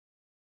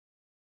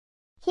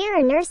Here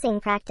are nursing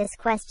practice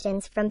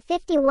questions from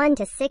 51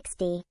 to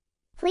 60.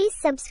 Please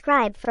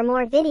subscribe for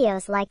more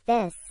videos like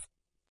this.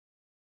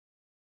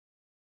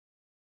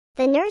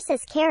 The nurse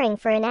is caring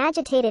for an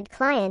agitated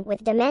client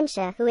with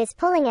dementia who is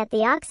pulling at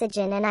the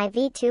oxygen and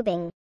IV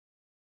tubing.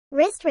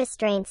 Wrist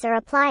restraints are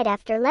applied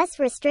after less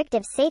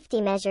restrictive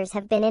safety measures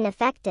have been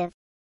ineffective.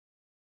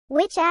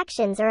 Which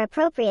actions are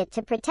appropriate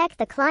to protect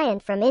the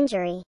client from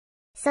injury?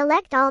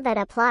 Select all that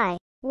apply.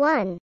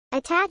 1.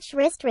 Attach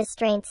wrist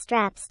restraint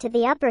straps to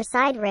the upper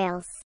side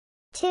rails.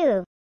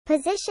 2.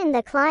 Position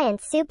the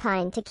client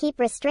supine to keep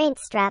restraint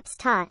straps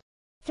taut.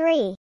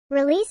 3.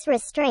 Release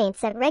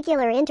restraints at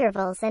regular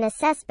intervals and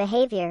assess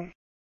behavior.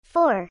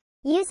 4.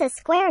 Use a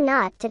square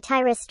knot to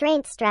tie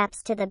restraint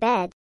straps to the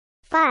bed.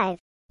 5.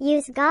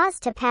 Use gauze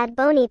to pad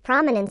bony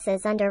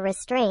prominences under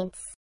restraints.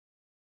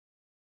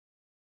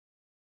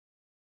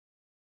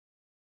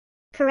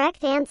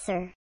 Correct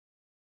answer.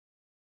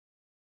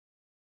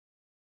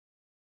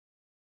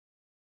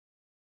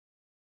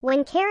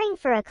 When caring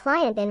for a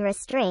client in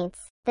restraints,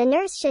 the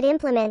nurse should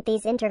implement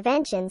these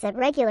interventions at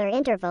regular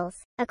intervals,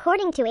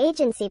 according to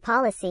agency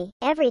policy,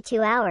 every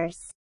 2 hours.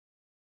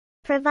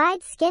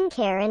 Provide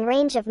skincare and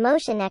range of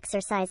motion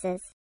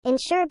exercises.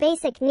 Ensure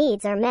basic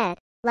needs are met,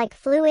 like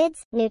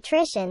fluids,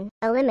 nutrition,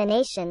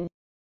 elimination.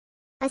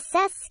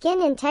 Assess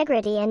skin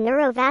integrity and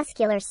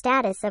neurovascular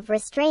status of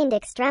restrained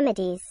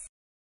extremities.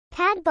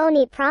 Pad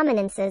bony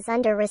prominences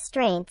under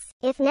restraints,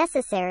 if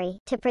necessary,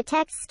 to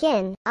protect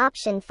skin.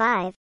 Option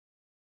 5.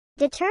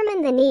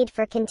 Determine the need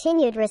for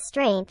continued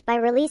restraint by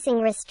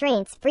releasing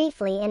restraints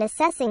briefly and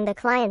assessing the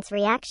client's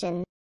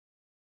reaction.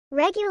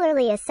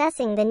 Regularly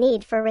assessing the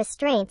need for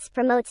restraints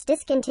promotes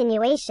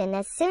discontinuation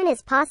as soon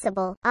as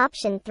possible.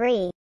 Option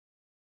 3.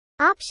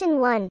 Option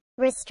 1.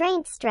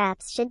 Restraint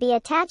straps should be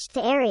attached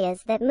to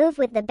areas that move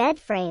with the bed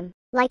frame,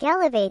 like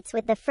elevates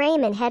with the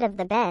frame and head of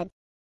the bed.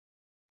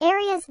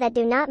 Areas that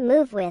do not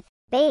move with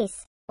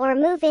base, or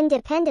move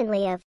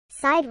independently of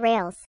side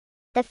rails.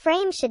 The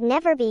frame should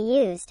never be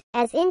used,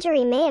 as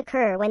injury may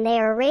occur when they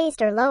are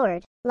raised or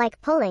lowered, like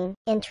pulling,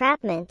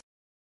 entrapment.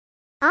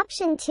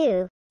 Option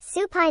 2.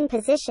 Supine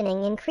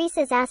positioning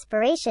increases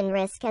aspiration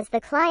risk as the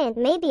client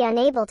may be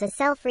unable to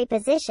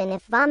self-reposition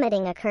if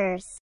vomiting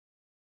occurs.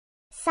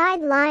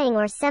 Side-lying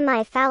or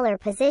semi-Fowler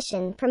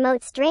position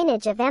promotes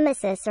drainage of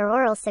emesis or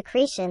oral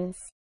secretions.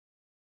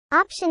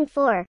 Option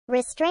 4.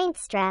 Restraint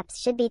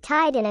straps should be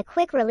tied in a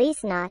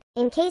quick-release knot,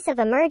 in case of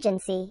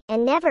emergency,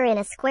 and never in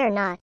a square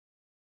knot,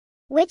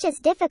 which is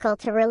difficult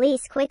to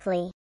release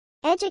quickly.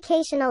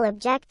 Educational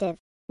objective.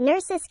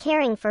 Nurses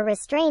caring for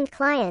restrained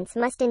clients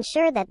must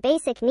ensure that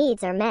basic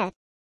needs are met.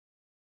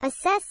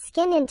 Assess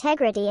skin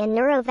integrity and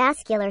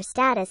neurovascular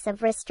status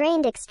of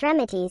restrained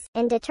extremities,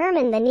 and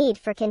determine the need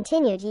for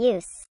continued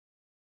use.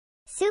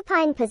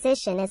 Supine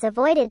position is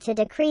avoided to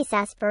decrease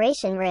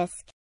aspiration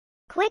risk.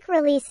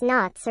 Quick-release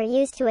knots are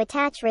used to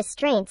attach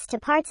restraints to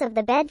parts of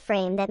the bed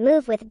frame that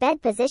move with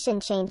bed position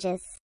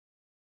changes.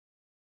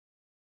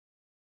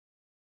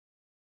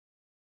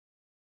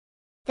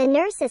 The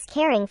nurse is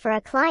caring for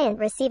a client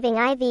receiving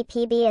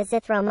IV/PB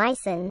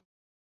azithromycin.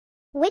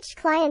 Which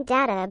client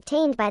data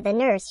obtained by the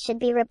nurse should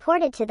be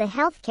reported to the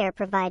healthcare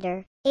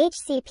provider,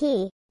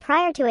 HCP,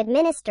 prior to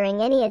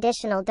administering any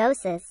additional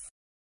doses?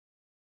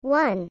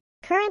 1.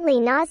 Currently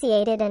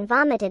nauseated and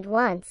vomited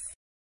once.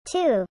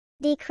 2.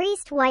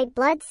 Decreased white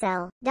blood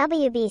cell,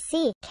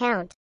 WBC,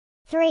 count.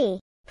 3.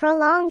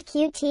 Prolonged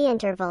QT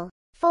interval.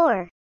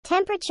 4.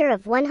 Temperature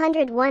of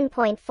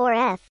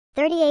 101.4 F,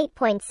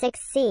 38.6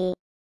 C.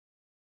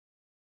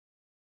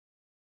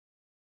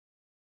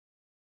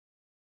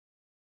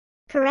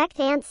 Correct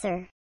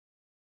answer.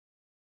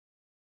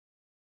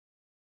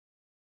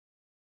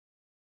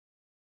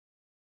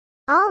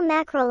 All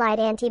macrolide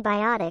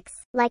antibiotics,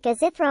 like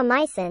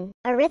azithromycin,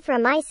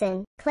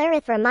 erythromycin,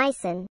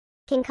 clarithromycin,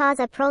 can cause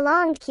a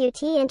prolonged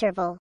QT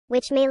interval,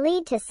 which may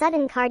lead to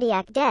sudden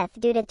cardiac death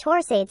due to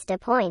torsades de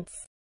pointes.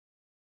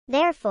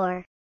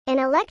 Therefore, an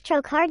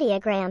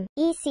electrocardiogram,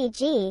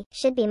 ECG,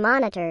 should be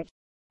monitored.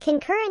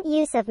 Concurrent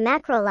use of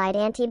macrolide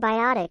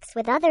antibiotics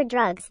with other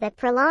drugs that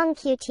prolong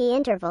QT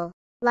interval,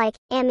 like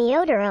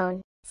amiodarone,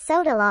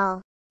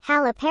 sotalol,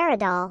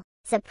 haloperidol,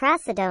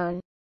 ziprasidone,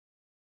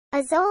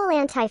 azole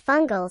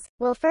antifungals,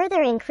 will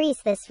further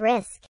increase this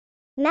risk.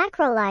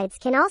 Macrolides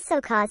can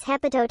also cause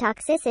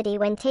hepatotoxicity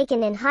when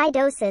taken in high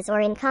doses or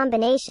in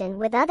combination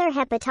with other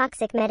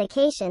hepatotoxic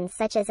medications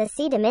such as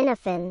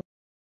acetaminophen,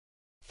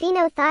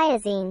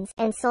 phenothiazines,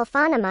 and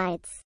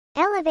sulfonamides.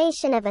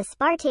 Elevation of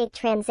aspartate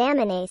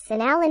transaminase and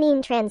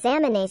alanine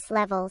transaminase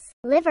levels,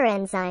 liver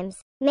enzymes,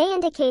 may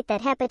indicate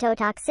that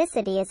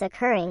hepatotoxicity is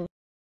occurring,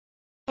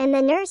 and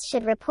the nurse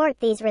should report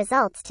these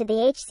results to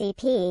the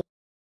HCP.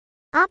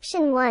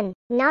 Option 1.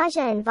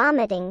 Nausea and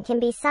vomiting can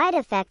be side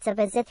effects of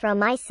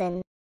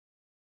azithromycin.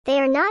 They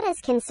are not as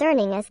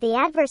concerning as the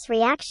adverse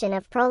reaction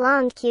of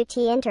prolonged QT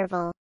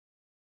interval.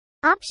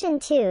 Option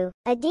 2.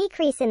 A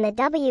decrease in the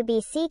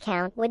WBC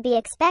count would be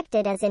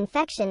expected as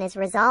infection is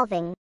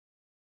resolving.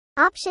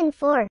 Option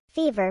 4.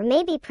 Fever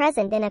may be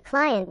present in a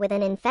client with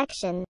an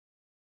infection.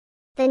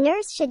 The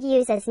nurse should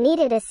use as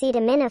needed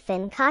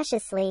acetaminophen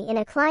cautiously in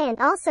a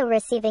client also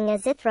receiving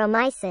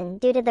azithromycin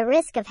due to the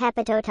risk of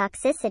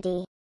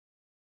hepatotoxicity.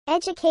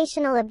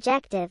 Educational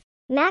objective.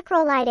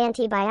 Macrolide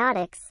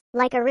antibiotics,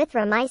 like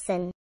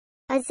erythromycin,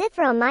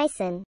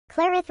 azithromycin,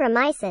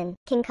 clarithromycin,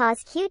 can cause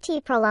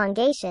QT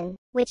prolongation,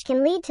 which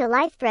can lead to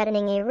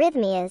life-threatening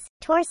arrhythmias,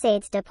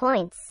 torsades de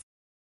pointes.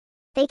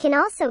 They can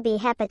also be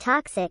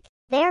hepatotoxic,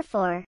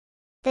 therefore.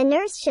 The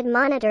nurse should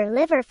monitor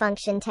liver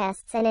function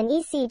tests and an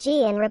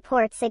ECG and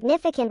report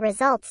significant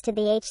results to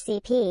the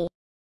HCP.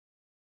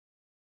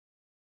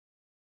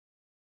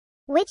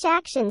 Which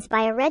actions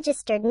by a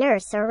registered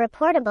nurse are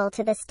reportable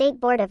to the State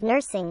Board of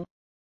Nursing?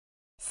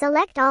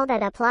 Select all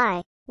that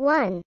apply.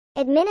 1.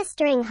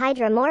 Administering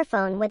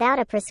hydromorphone without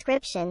a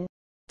prescription.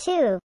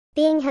 2.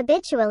 Being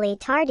habitually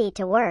tardy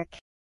to work.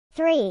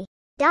 3.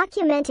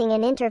 Documenting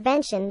an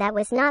intervention that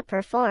was not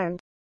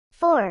performed.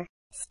 4.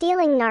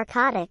 Stealing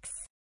narcotics.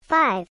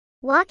 5.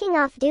 Walking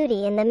off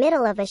duty in the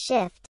middle of a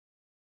shift.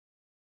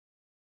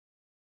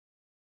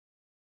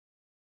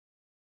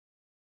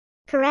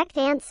 Correct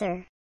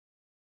answer.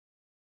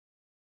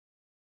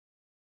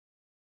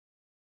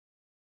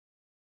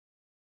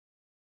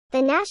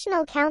 The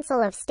National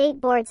Council of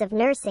State Boards of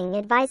Nursing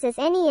advises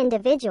any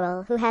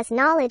individual who has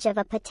knowledge of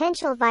a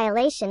potential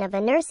violation of a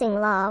nursing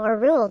law or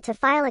rule to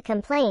file a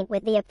complaint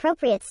with the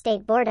appropriate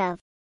State Board of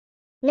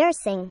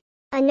Nursing.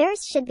 A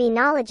nurse should be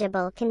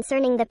knowledgeable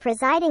concerning the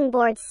presiding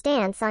board's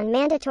stance on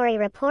mandatory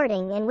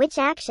reporting and which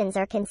actions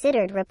are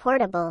considered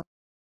reportable.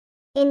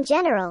 In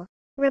general,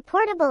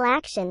 reportable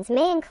actions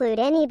may include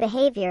any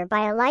behavior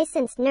by a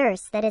licensed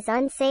nurse that is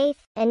unsafe,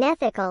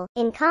 unethical,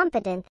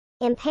 incompetent,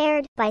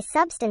 impaired by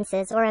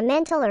substances or a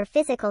mental or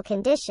physical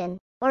condition,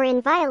 or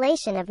in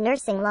violation of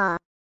nursing law.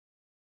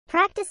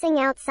 Practicing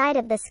outside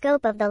of the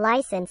scope of the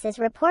license is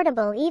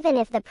reportable even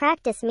if the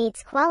practice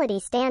meets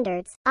quality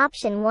standards.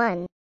 Option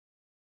 1.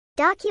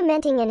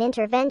 Documenting an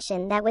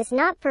intervention that was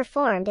not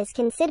performed is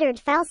considered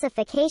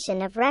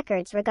falsification of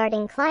records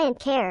regarding client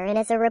care and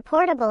is a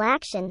reportable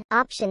action.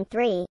 Option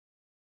 3.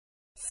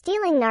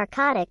 Stealing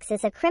narcotics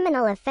is a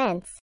criminal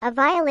offense, a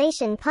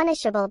violation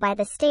punishable by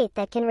the state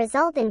that can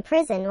result in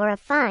prison or a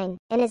fine,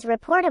 and is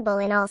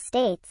reportable in all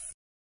states.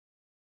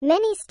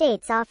 Many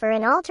states offer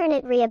an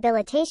alternate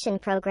rehabilitation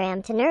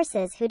program to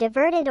nurses who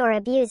diverted or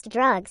abused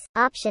drugs.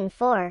 Option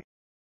 4.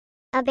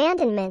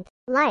 Abandonment,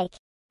 like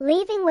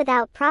leaving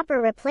without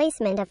proper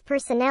replacement of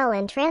personnel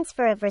and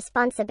transfer of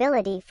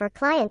responsibility for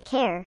client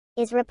care,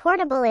 is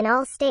reportable in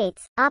all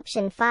states.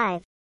 Option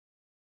 5.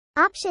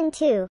 Option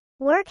 2.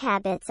 Work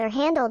habits are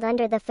handled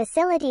under the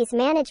facility's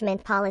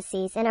management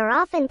policies and are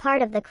often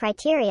part of the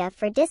criteria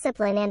for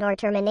discipline and/or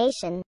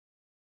termination.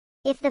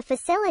 If the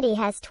facility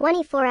has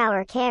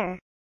 24-hour care,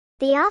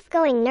 the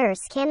off-going nurse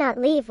cannot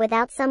leave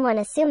without someone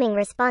assuming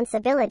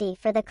responsibility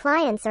for the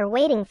clients or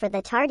waiting for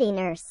the tardy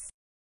nurse.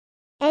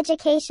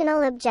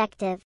 Educational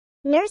objective.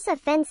 Nurse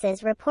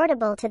offenses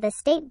reportable to the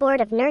State Board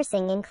of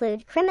Nursing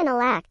include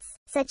criminal acts,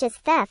 such as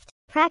theft,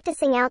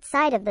 practicing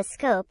outside of the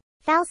scope,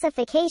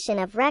 falsification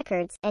of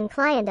records, and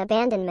client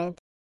abandonment.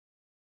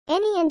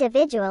 Any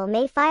individual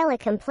may file a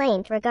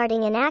complaint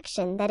regarding an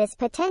action that is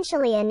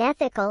potentially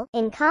unethical,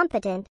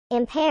 incompetent,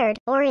 impaired,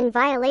 or in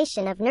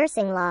violation of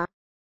nursing law.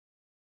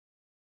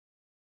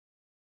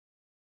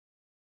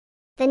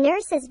 The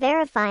nurse is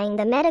verifying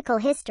the medical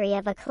history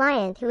of a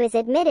client who is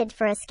admitted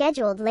for a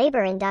scheduled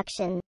labor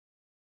induction.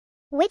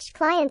 Which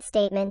client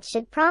statement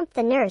should prompt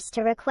the nurse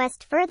to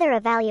request further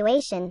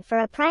evaluation for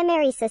a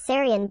primary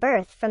cesarean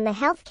birth from the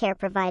healthcare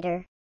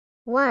provider?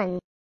 1.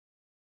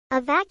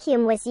 A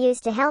vacuum was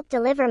used to help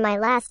deliver my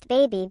last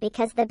baby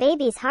because the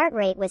baby's heart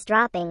rate was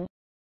dropping.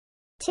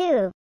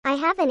 2. I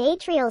have an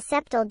atrial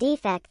septal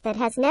defect that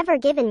has never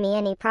given me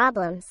any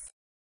problems.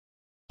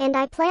 And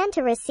I plan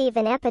to receive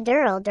an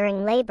epidural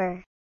during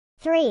labor.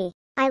 3.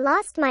 I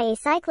lost my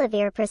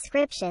acyclovir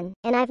prescription,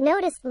 and I've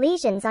noticed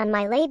lesions on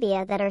my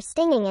labia that are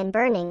stinging and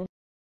burning.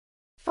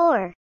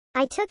 4.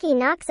 I took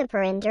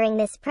enoxaparin during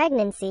this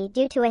pregnancy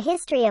due to a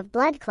history of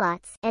blood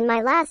clots, and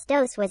my last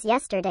dose was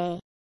yesterday.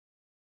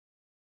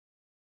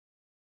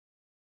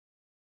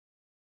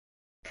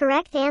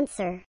 Correct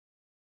answer.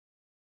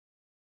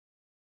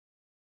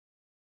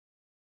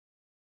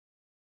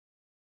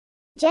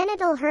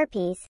 Genital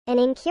herpes, an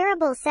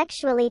incurable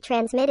sexually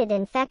transmitted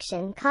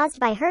infection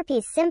caused by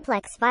herpes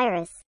simplex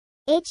virus,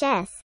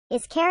 HS,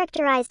 is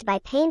characterized by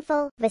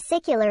painful,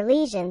 vesicular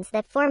lesions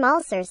that form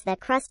ulcers that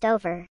crust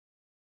over.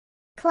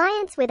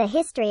 Clients with a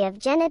history of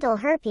genital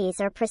herpes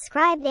are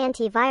prescribed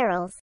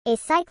antivirals,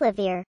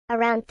 acyclovir,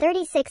 around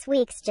 36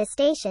 weeks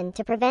gestation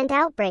to prevent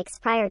outbreaks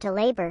prior to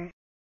labor.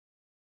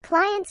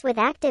 Clients with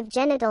active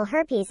genital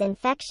herpes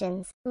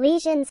infections,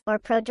 lesions, or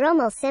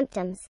prodromal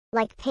symptoms,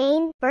 like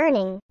pain,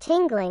 burning,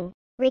 tingling,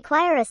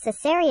 require a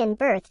cesarean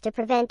birth to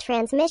prevent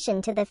transmission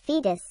to the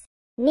fetus,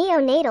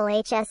 neonatal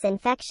HS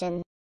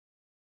infection.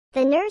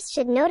 The nurse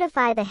should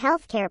notify the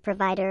healthcare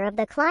provider of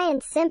the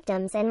client's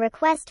symptoms and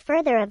request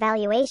further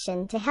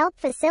evaluation to help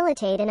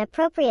facilitate an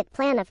appropriate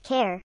plan of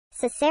care.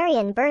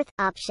 Cesarean birth.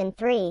 Option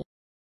 3.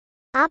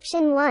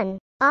 Option 1.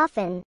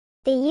 Often.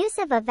 The use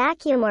of a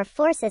vacuum or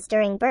forceps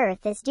during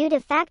birth is due to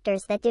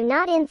factors that do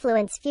not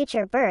influence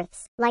future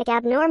births, like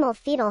abnormal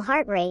fetal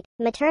heart rate,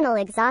 maternal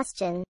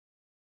exhaustion.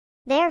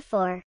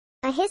 Therefore,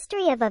 a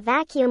history of a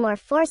vacuum or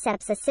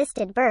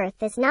forceps-assisted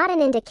birth is not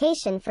an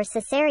indication for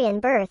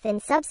cesarean birth in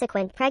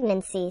subsequent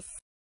pregnancies.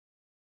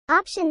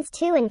 Options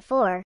 2 and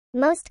 4,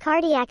 most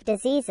cardiac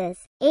diseases,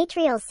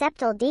 atrial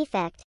septal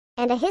defect,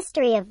 and a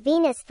history of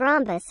venous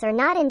thrombus are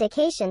not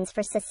indications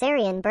for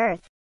cesarean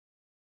birth.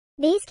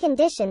 These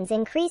conditions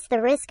increase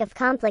the risk of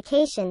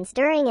complications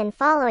during and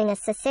following a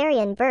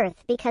cesarean birth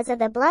because of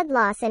the blood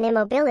loss and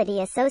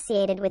immobility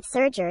associated with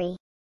surgery.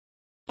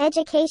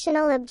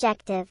 Educational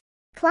objective.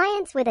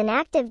 Clients with an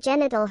active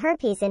genital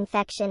herpes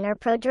infection or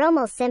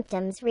prodromal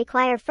symptoms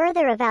require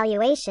further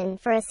evaluation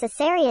for a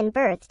cesarean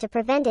birth to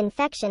prevent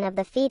infection of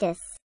the fetus.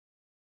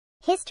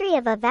 History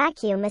of a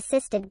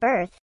vacuum-assisted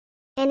birth.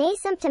 An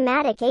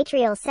asymptomatic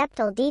atrial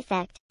septal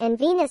defect and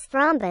venous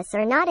thrombus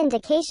are not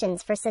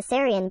indications for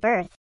cesarean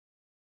birth.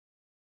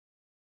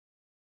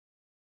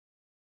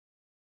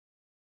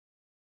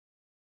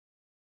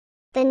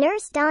 The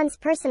nurse dons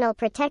personal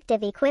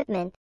protective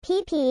equipment,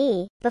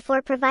 PPE,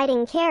 before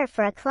providing care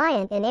for a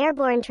client in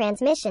airborne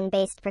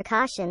transmission-based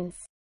precautions.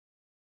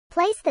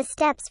 Place the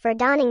steps for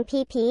donning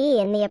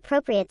PPE in the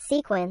appropriate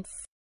sequence.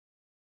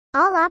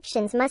 All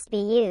options must be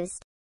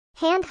used.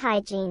 Hand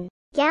hygiene,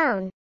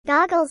 gown,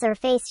 goggles or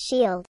face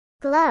shield,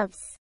 gloves,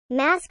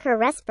 mask or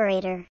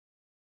respirator.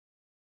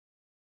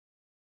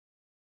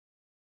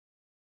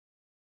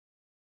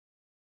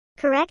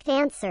 Correct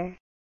answer.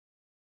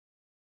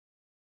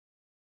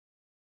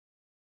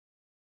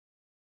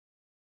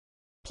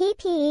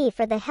 PPE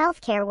for the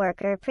healthcare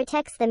worker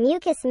protects the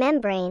mucous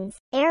membranes,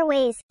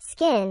 airways,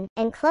 skin,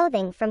 and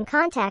clothing from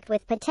contact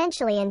with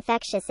potentially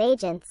infectious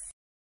agents.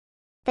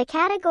 The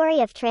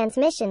category of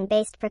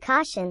transmission-based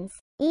precautions,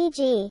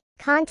 e.g.,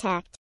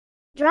 contact,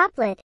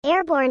 droplet,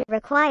 airborne,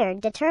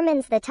 required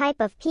determines the type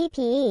of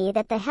PPE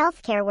that the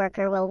healthcare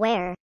worker will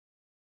wear.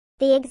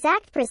 The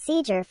exact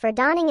procedure for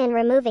donning and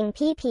removing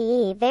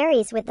PPE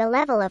varies with the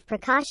level of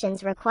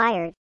precautions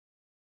required.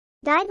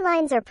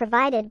 Guidelines are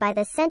provided by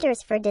the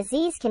Centers for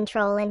Disease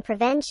Control and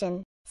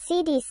Prevention,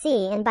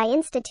 CDC, and by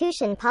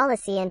institution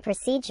policy and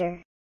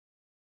procedure.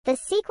 The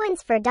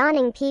sequence for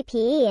donning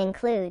PPE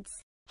includes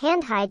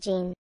hand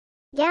hygiene,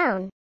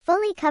 gown,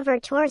 fully cover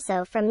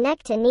torso from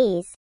neck to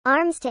knees,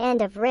 arms to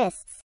end of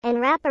wrists,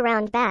 and wrap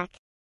around back,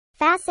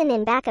 fasten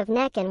in back of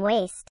neck and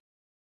waist.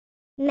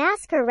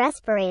 Mask or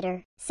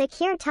respirator,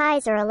 secure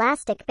ties or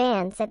elastic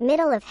bands at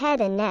middle of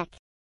head and neck,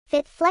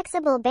 fit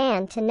flexible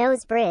band to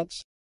nose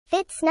bridge.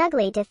 Fit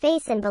snugly to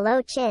face and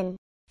below chin.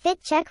 Fit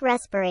check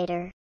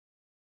respirator.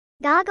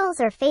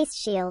 Goggles or face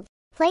shield.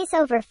 Place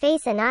over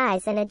face and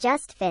eyes and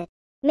adjust fit.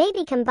 May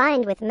be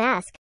combined with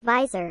mask,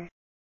 visor.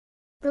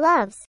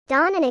 Gloves.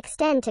 Don and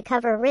extend to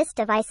cover wrist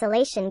of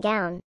isolation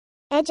gown.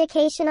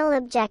 Educational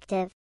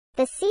objective.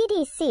 The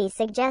CDC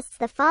suggests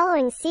the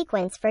following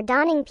sequence for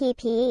donning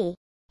PPE.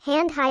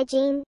 Hand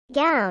hygiene,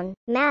 gown,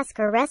 mask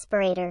or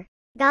respirator,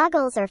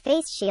 goggles or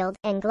face shield,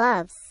 and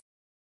gloves.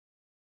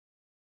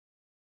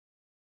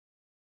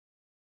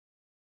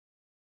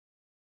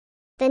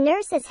 The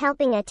nurse is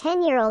helping a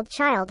 10-year-old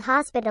child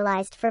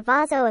hospitalized for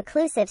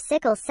vaso-occlusive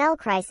sickle cell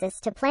crisis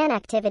to plan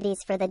activities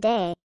for the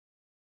day.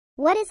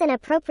 What is an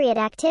appropriate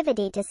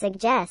activity to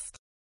suggest?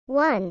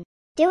 1.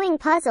 Doing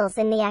puzzles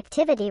in the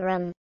activity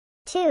room.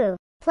 2.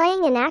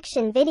 Playing an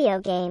action video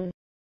game.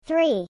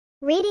 3.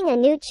 Reading a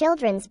new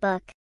children's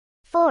book.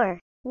 4.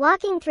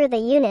 Walking through the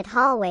unit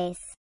hallways.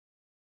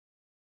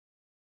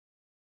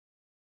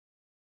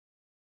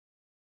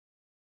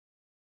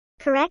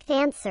 Correct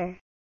answer.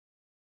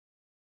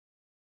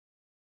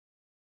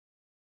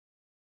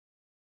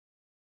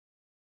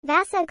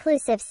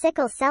 Vaso-occlusive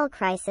sickle cell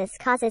crisis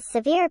causes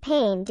severe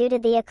pain due to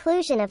the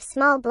occlusion of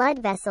small blood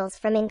vessels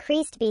from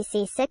increased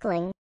BC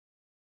sickling.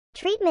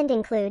 Treatment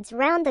includes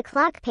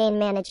round-the-clock pain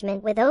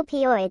management with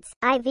opioids,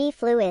 IV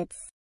fluids,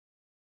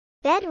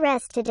 bed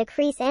rest to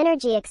decrease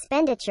energy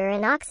expenditure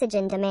and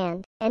oxygen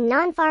demand, and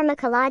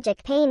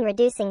non-pharmacologic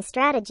pain-reducing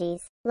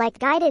strategies, like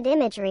guided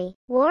imagery,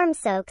 warm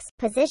soaks,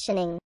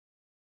 positioning.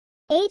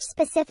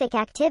 Age-specific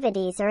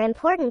activities are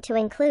important to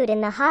include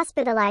in the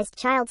hospitalized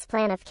child's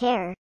plan of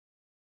care.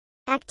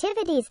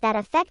 Activities that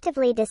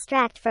effectively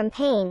distract from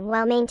pain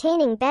while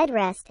maintaining bed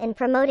rest and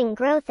promoting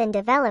growth and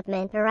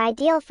development are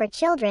ideal for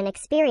children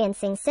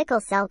experiencing sickle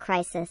cell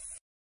crisis.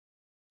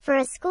 For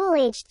a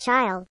school-aged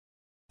child,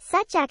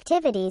 such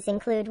activities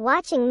include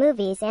watching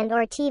movies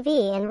and/or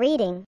TV and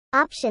reading.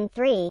 Option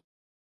 3.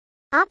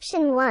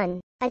 Option 1.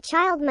 A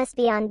child must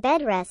be on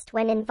bed rest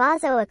when in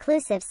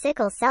vaso-occlusive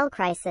sickle cell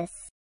crisis.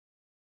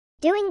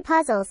 Doing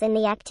puzzles in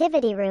the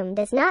activity room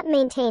does not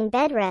maintain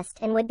bed rest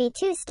and would be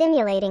too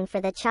stimulating for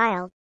the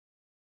child.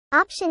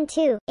 Option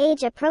 2.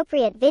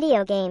 Age-appropriate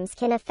video games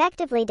can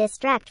effectively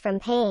distract from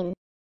pain.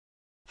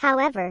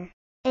 However,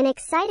 an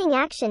exciting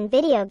action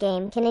video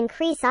game can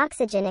increase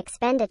oxygen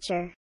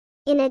expenditure.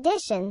 In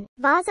addition,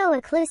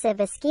 vaso-occlusive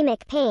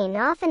ischemic pain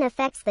often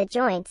affects the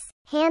joints,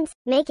 hands,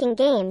 making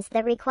games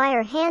that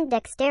require hand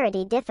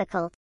dexterity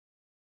difficult.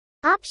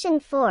 Option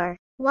 4.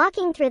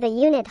 Walking through the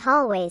unit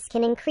hallways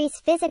can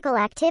increase physical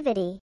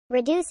activity,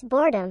 reduce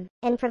boredom,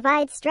 and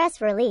provide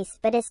stress release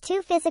but is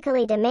too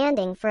physically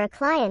demanding for a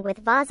client with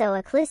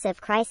vaso-occlusive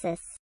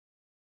crisis.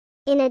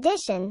 In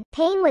addition,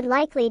 pain would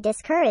likely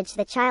discourage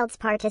the child's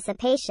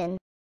participation.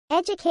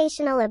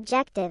 Educational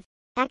objective.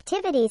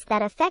 Activities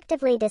that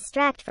effectively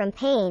distract from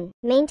pain,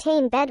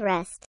 maintain bed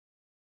rest,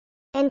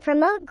 and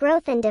promote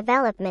growth and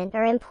development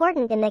are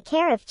important in the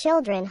care of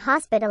children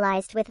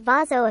hospitalized with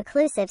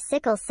vaso-occlusive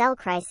sickle cell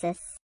crisis.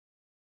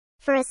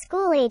 For a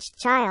school-aged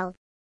child,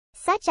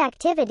 such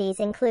activities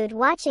include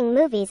watching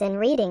movies and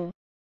reading.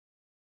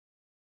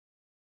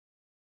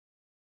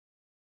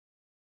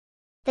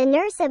 The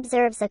nurse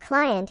observes a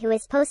client who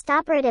is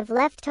postoperative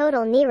left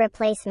total knee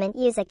replacement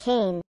use a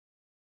cane.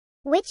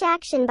 Which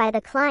action by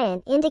the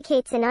client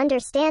indicates an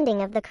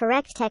understanding of the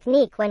correct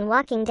technique when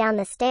walking down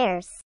the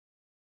stairs?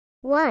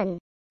 1.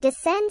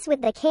 Descends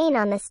with the cane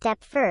on the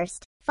step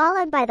first,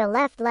 followed by the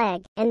left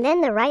leg, and then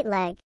the right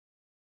leg.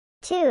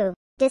 2.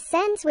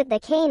 Descends with the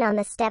cane on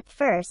the step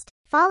first,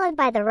 followed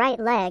by the right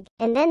leg,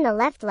 and then the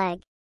left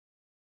leg.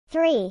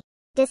 3.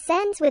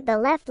 Descends with the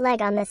left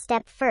leg on the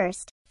step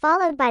first,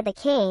 followed by the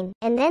cane,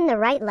 and then the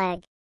right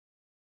leg.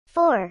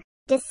 4.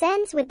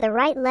 Descends with the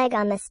right leg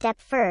on the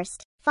step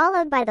first,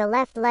 followed by the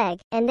left leg,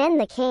 and then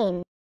the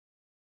cane.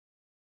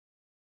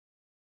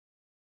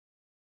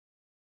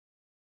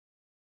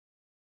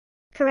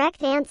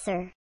 Correct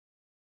answer.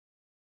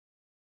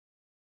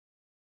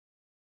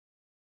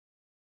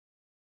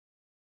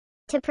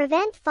 To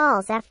prevent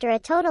falls after a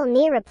total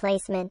knee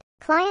replacement,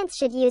 clients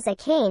should use a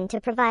cane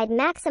to provide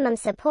maximum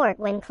support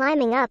when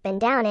climbing up and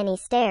down any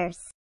stairs.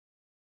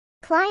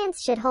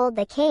 Clients should hold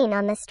the cane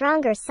on the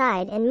stronger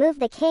side and move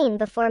the cane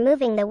before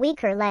moving the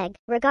weaker leg,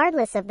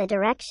 regardless of the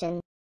direction.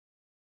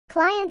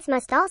 Clients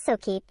must also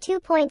keep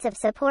 2 points of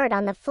support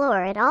on the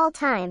floor at all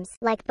times,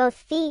 like both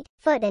feet,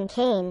 foot and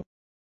cane.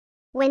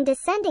 When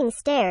descending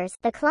stairs,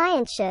 the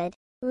client should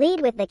lead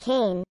with the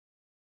cane.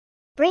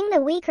 Bring the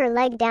weaker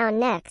leg down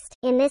next.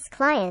 In this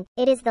client,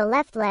 it is the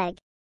left leg.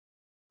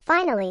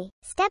 Finally,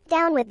 step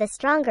down with the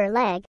stronger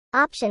leg.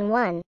 Option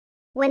 1.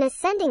 When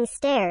ascending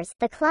stairs,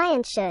 the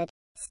client should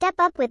step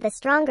up with the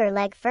stronger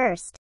leg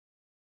first.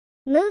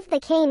 Move the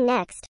cane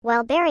next,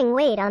 while bearing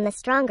weight on the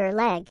stronger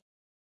leg.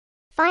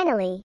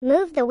 Finally,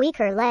 move the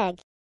weaker leg.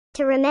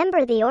 To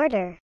remember the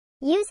order,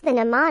 use the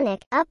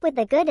mnemonic, up with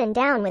the good and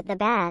down with the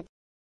bad.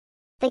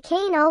 The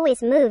cane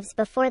always moves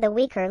before the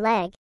weaker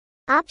leg.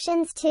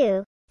 Options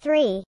 2,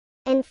 3,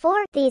 and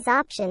 4. These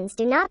options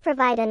do not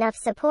provide enough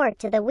support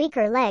to the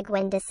weaker leg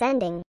when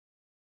descending.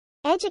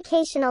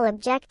 Educational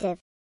objective.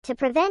 To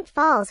prevent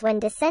falls when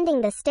descending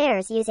the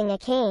stairs using a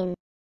cane.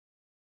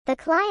 The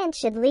client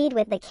should lead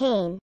with the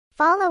cane,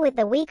 follow with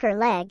the weaker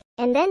leg,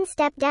 and then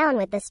step down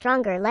with the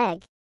stronger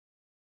leg.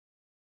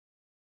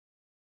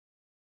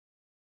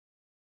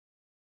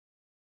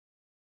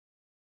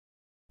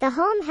 The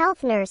home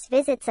health nurse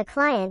visits a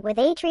client with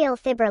atrial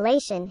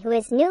fibrillation who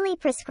is newly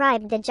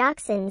prescribed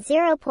digoxin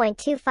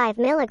 0.25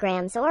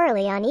 mg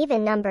orally on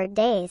even-numbered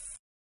days.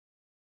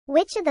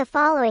 Which of the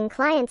following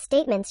client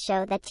statements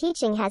show that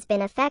teaching has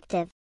been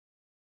effective?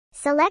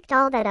 Select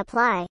all that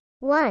apply.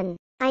 1.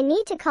 I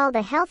need to call the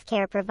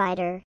healthcare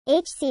provider,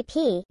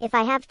 HCP, if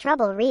I have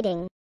trouble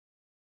reading.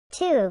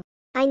 2.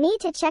 I need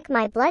to check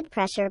my blood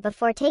pressure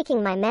before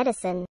taking my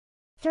medicine.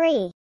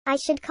 3. I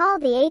should call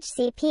the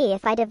HCP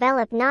if I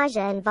develop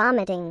nausea and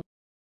vomiting.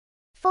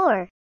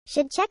 4.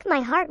 Should check my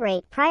heart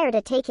rate prior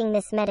to taking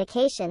this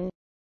medication.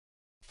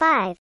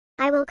 5.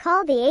 I will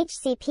call the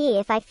HCP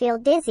if I feel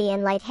dizzy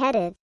and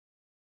lightheaded.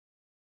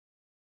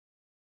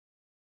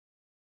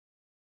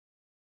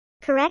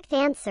 Correct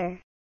answer.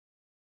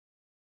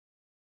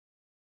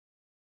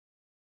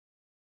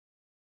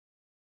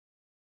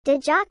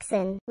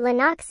 Digoxin,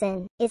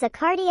 lanoxin, is a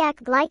cardiac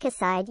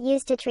glycoside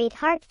used to treat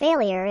heart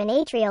failure and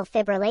atrial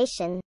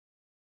fibrillation.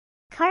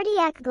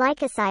 Cardiac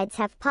glycosides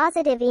have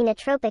positive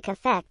inotropic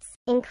effects,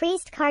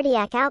 increased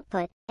cardiac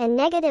output, and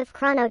negative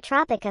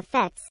chronotropic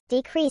effects,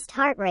 decreased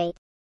heart rate.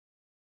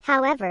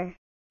 However,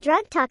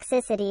 drug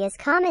toxicity is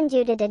common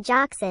due to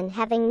digoxin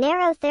having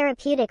narrow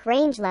therapeutic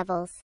range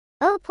levels,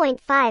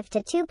 0.5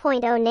 to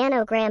 2.0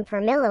 nanogram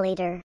per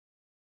milliliter.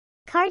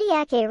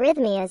 Cardiac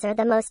arrhythmias are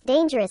the most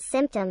dangerous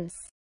symptoms.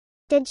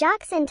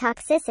 Digoxin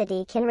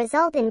toxicity can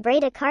result in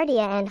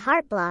bradycardia and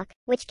heart block,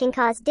 which can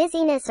cause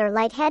dizziness or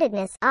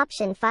lightheadedness.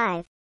 Option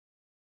 5.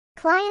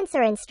 Clients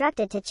are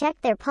instructed to check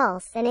their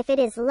pulse and if it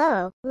is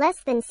low,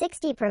 less than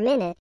 60 per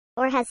minute,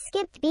 or has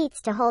skipped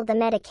beats to hold the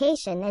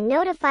medication and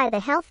notify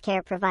the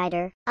healthcare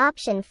provider.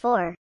 Option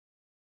 4.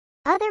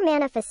 Other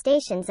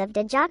manifestations of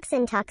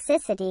digoxin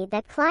toxicity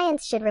that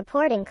clients should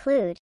report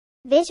include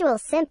visual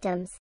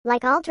symptoms,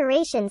 like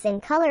alterations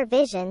in color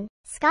vision,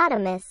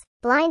 scotomas,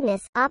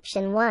 blindness.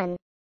 Option 1.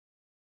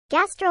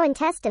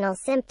 Gastrointestinal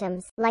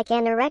symptoms, like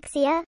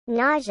anorexia,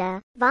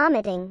 nausea,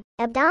 vomiting,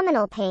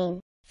 abdominal pain,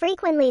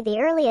 frequently the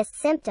earliest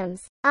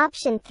symptoms.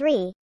 Option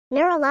 3.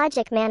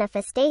 Neurologic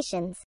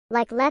manifestations,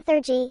 like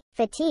lethargy,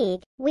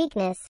 fatigue,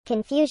 weakness,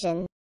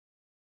 confusion.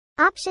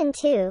 Option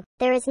 2.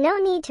 There is no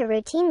need to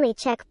routinely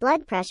check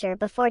blood pressure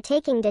before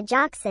taking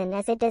digoxin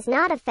as it does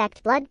not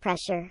affect blood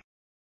pressure.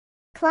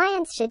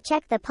 Clients should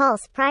check the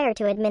pulse prior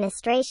to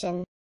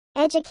administration.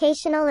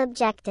 Educational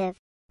objective.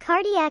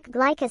 Cardiac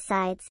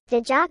glycosides,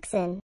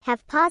 digoxin,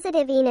 have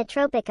positive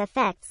inotropic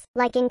effects,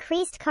 like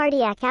increased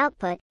cardiac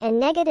output, and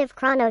negative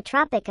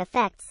chronotropic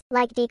effects,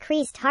 like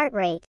decreased heart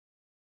rate.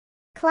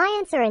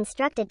 Clients are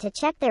instructed to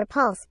check their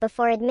pulse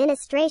before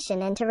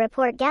administration and to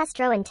report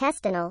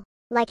gastrointestinal,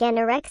 like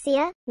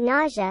anorexia,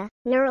 nausea,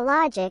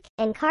 neurologic,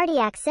 and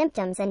cardiac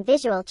symptoms and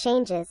visual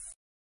changes.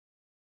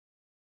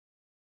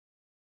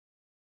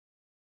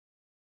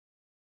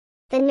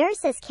 The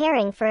nurse is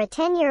caring for a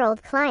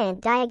 10-year-old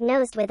client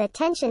diagnosed with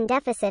attention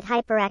deficit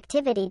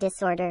hyperactivity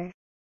disorder.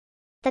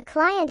 The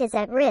client is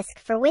at risk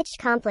for which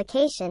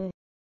complication?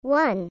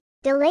 1.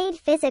 Delayed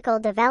physical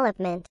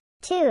development.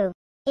 2.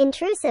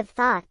 Intrusive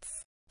thoughts.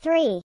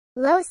 3.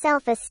 Low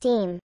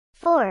self-esteem.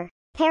 4.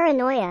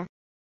 Paranoia.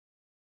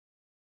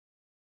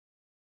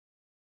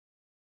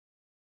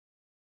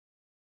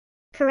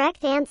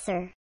 Correct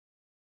answer.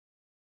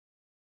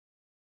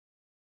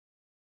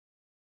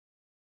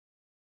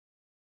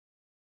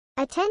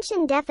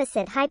 Attention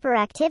deficit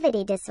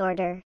hyperactivity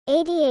disorder,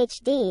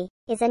 ADHD,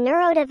 is a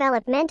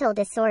neurodevelopmental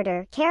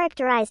disorder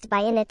characterized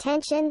by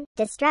inattention,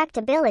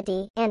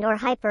 distractibility, and/or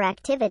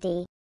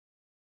hyperactivity.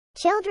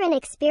 Children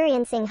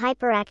experiencing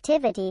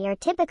hyperactivity are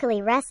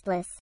typically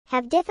restless,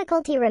 have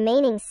difficulty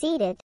remaining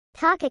seated,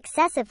 talk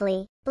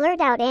excessively,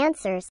 blurt out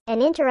answers,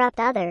 and interrupt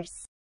others.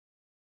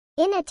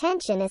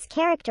 Inattention is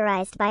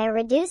characterized by a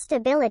reduced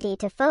ability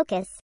to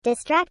focus,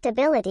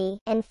 distractibility,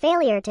 and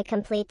failure to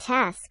complete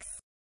tasks.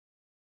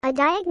 A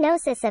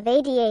diagnosis of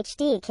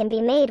ADHD can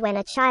be made when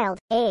a child,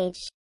 age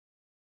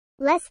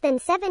less than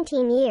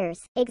 17 years,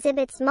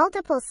 exhibits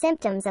multiple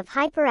symptoms of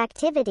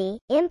hyperactivity,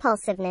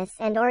 impulsiveness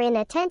and/or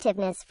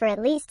inattentiveness for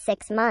at least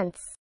 6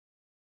 months.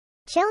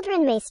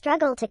 Children may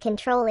struggle to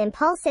control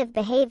impulsive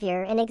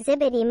behavior and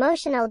exhibit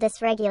emotional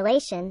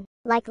dysregulation,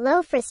 like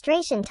low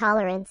frustration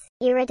tolerance,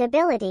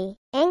 irritability,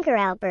 anger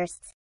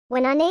outbursts,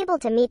 when unable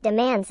to meet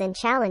demands and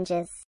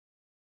challenges.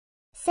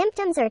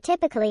 Symptoms are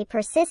typically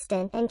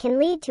persistent and can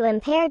lead to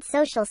impaired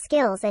social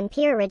skills and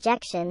peer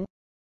rejection.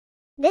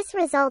 This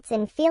results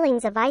in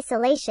feelings of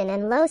isolation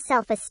and low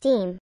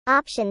self-esteem.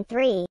 Option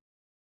 3.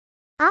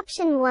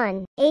 Option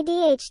 1.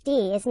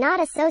 ADHD is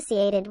not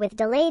associated with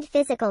delayed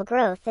physical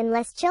growth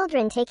unless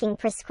children taking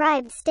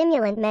prescribed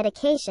stimulant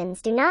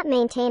medications do not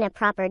maintain a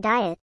proper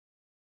diet.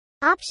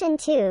 Option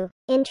 2.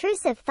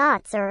 Intrusive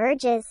thoughts or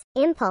urges,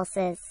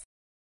 impulses,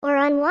 or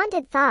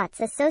unwanted thoughts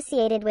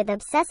associated with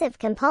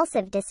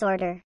obsessive-compulsive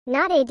disorder,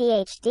 not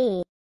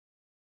ADHD.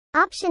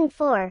 Option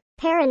 4.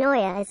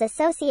 Paranoia is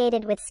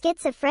associated with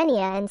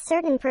schizophrenia and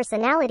certain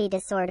personality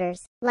disorders,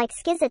 like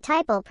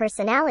schizotypal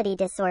personality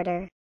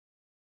disorder.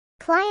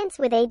 Clients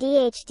with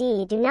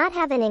ADHD do not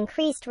have an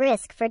increased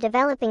risk for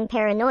developing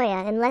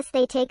paranoia unless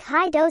they take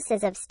high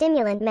doses of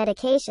stimulant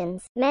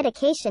medications,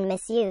 medication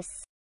misuse.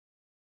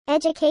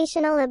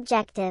 Educational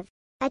objective.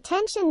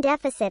 Attention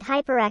deficit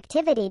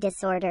hyperactivity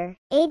disorder,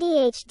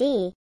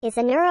 ADHD, is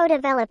a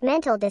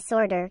neurodevelopmental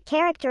disorder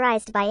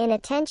characterized by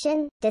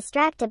inattention,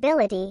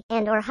 distractibility,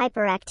 and/or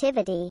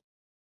hyperactivity.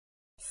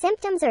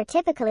 Symptoms are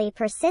typically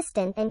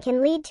persistent and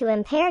can lead to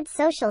impaired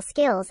social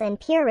skills and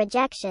peer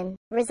rejection,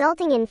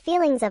 resulting in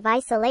feelings of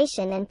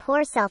isolation and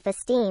poor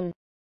self-esteem.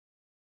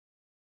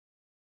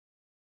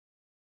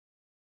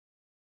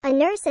 A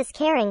nurse is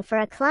caring for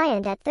a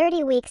client at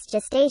 30 weeks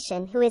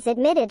gestation who is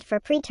admitted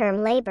for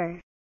preterm labor.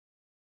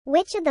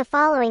 Which of the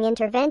following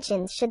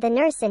interventions should the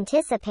nurse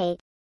anticipate?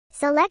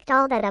 Select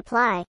all that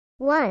apply.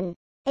 1.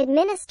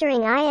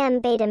 Administering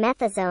IM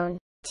betamethasone.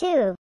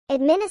 2.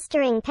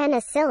 Administering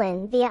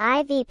penicillin via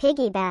IV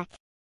piggyback.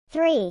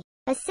 3.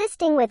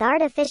 Assisting with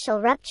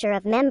artificial rupture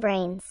of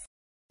membranes.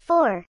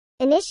 4.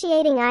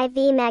 Initiating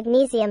IV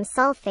magnesium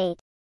sulfate.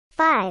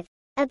 5.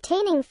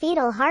 Obtaining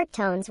fetal heart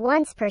tones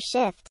once per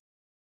shift.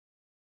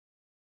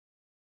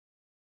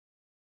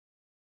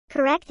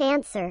 Correct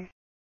answer.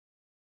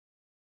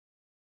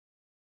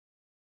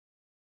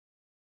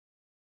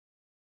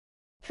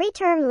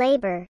 Preterm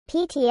labor,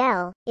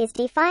 PTL, is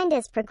defined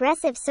as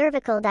progressive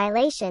cervical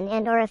dilation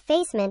and/or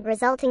effacement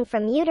resulting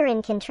from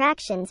uterine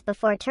contractions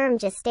before term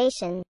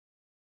gestation.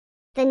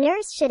 The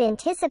nurse should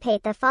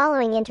anticipate the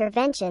following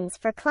interventions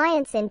for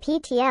clients in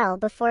PTL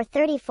before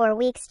 34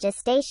 weeks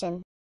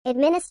gestation.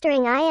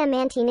 Administering IM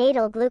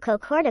antenatal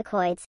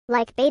glucocorticoids,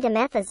 like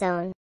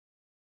betamethasone,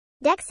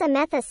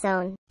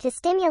 dexamethasone, to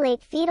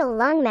stimulate fetal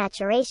lung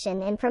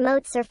maturation and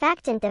promote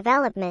surfactant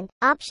development.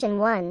 Option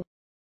 1.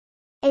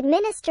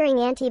 Administering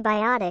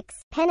antibiotics,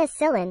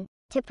 penicillin,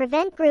 to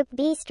prevent Group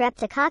B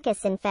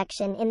streptococcus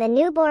infection in the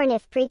newborn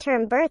if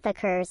preterm birth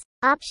occurs.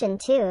 Option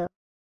 2.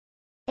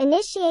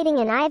 Initiating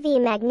an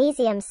IV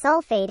magnesium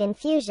sulfate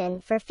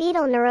infusion for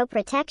fetal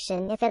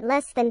neuroprotection if at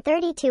less than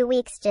 32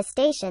 weeks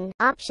gestation.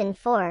 Option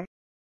 4.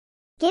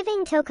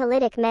 Giving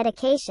tocolytic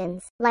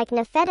medications, like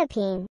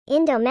nifedipine,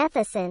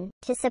 indomethacin,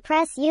 to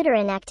suppress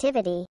uterine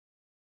activity.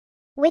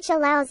 which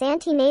allows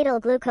antenatal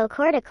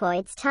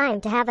glucocorticoids time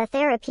to have a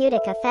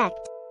therapeutic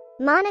effect.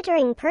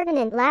 Monitoring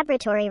pertinent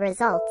laboratory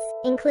results,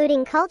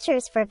 including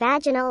cultures for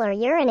vaginal or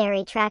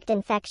urinary tract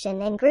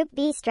infection and group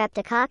B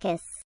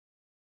streptococcus.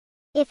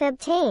 If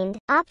obtained,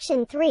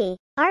 option 3,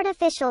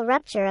 artificial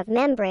rupture of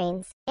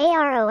membranes,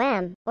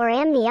 AROM, or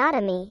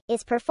amniotomy,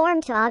 is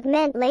performed to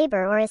augment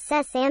labor or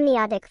assess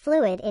amniotic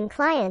fluid in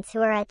clients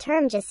who are at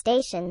term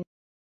gestation.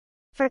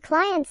 For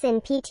clients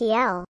in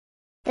PTL,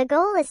 the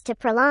goal is to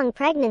prolong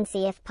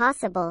pregnancy if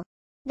possible.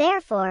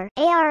 Therefore,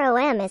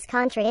 AROM is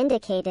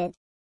contraindicated.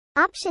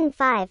 Option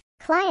 5.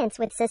 Clients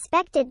with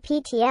suspected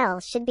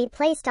PTL should be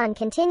placed on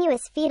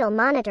continuous fetal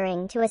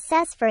monitoring to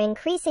assess for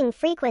increasing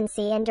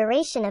frequency and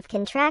duration of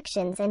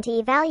contractions and to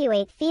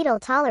evaluate fetal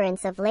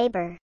tolerance of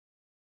labor.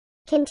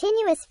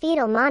 Continuous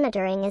fetal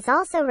monitoring is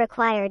also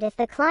required if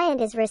the client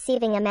is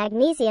receiving a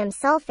magnesium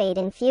sulfate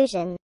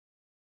infusion.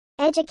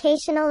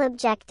 Educational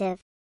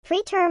objective.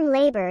 Preterm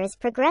labor is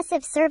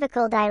progressive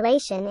cervical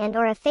dilation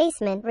and/or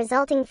effacement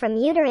resulting from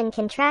uterine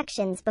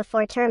contractions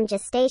before term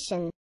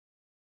gestation.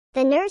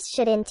 The nurse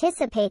should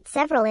anticipate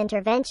several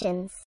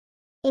interventions,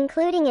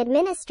 including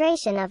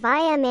administration of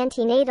IM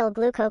antenatal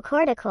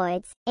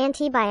glucocorticoids,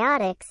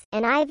 antibiotics,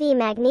 and IV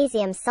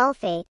magnesium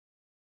sulfate.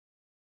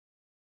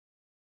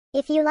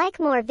 If you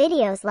like more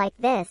videos like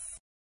this,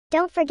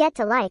 don't forget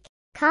to like,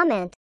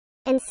 comment,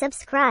 and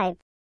subscribe.